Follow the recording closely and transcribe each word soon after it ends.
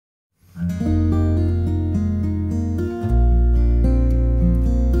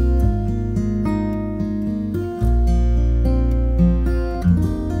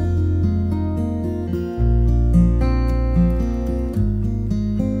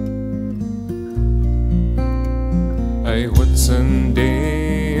I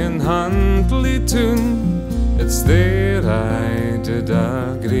Whitsunday and Huntley tune, it's there I did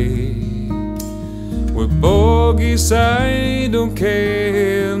agree. With Bogie side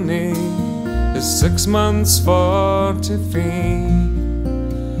O'Kearney is 6 months 40 fee.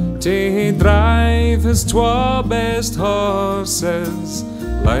 To drive his 2 best horses,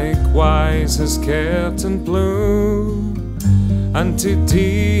 likewise his curtain blue, and to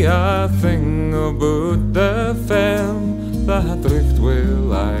do a thing about the film that richt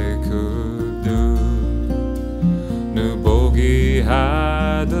well I could do. Now Bogie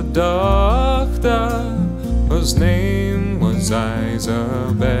had a doctor whose name was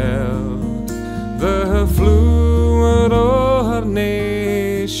Isabel. The flew o'er her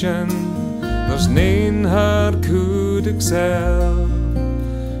nation, there's none her could excel.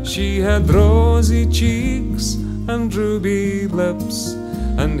 She had rosy cheeks and ruby lips,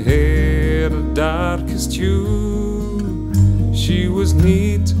 and hair dark as dew. She was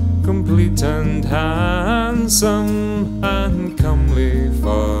neat, complete and handsome, and comely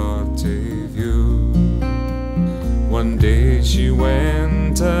for to view. One day she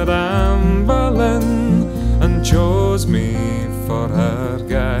went a rambling, and chose me for her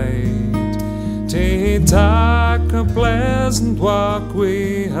guide, to take a pleasant walk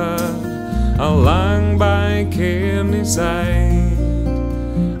with her along by Kearney side.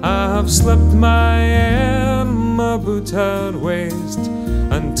 I've slipped my arm about her waist,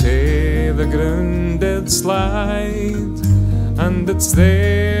 and to the ground did slide, and it's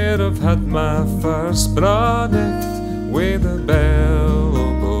there I've had my first product with a bell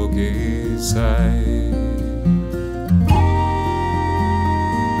o' Bogie side.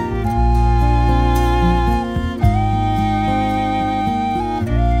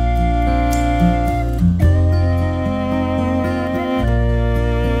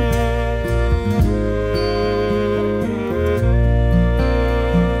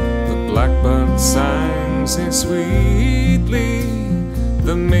 Sang so sweetly,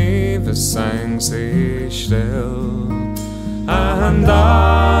 the mavis sang so shrill, and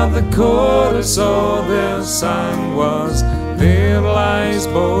the chorus of their song was, there lies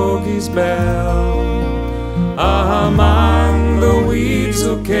Bogie's bell. Among the weeds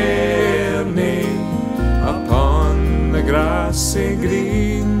of Kearney, upon the grassy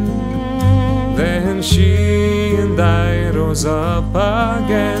green, then she and I rose up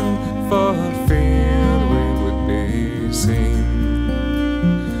again, for fear we would be seen.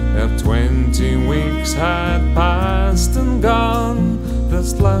 Ere 20 weeks had passed and gone,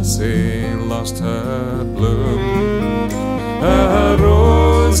 this lassie lost her bloom. Her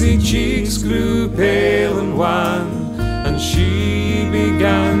rosy cheeks grew pale and wan, and she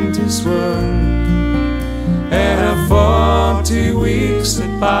began to swoon. Ere 40 weeks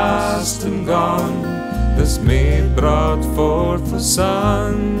had passed and gone, this maid brought forth a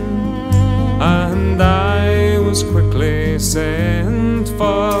son, and I was quickly sent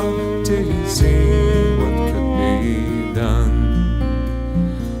for to see what could be done.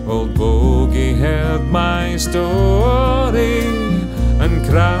 Old Bogie heard my story and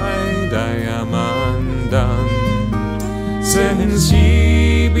cried, I am undone. Since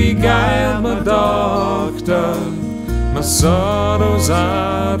she beguiled my doctor, my sorrows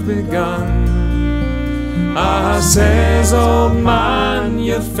are begun. I says, old man,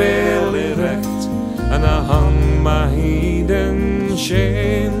 you fairly wrecked, and I hung my head in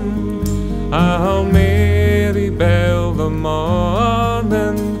shame. I'll marry Bell the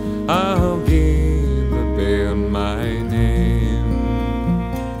morning, I'll give the bairn my name.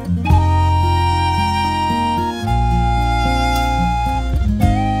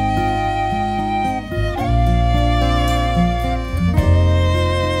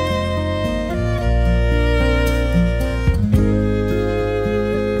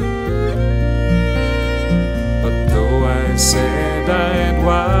 Said I'd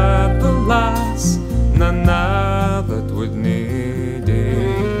wed the lass, none that would need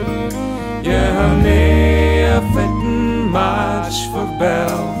it. You're nae a fitting match for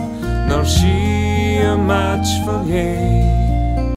Bell, nor she a match for ye.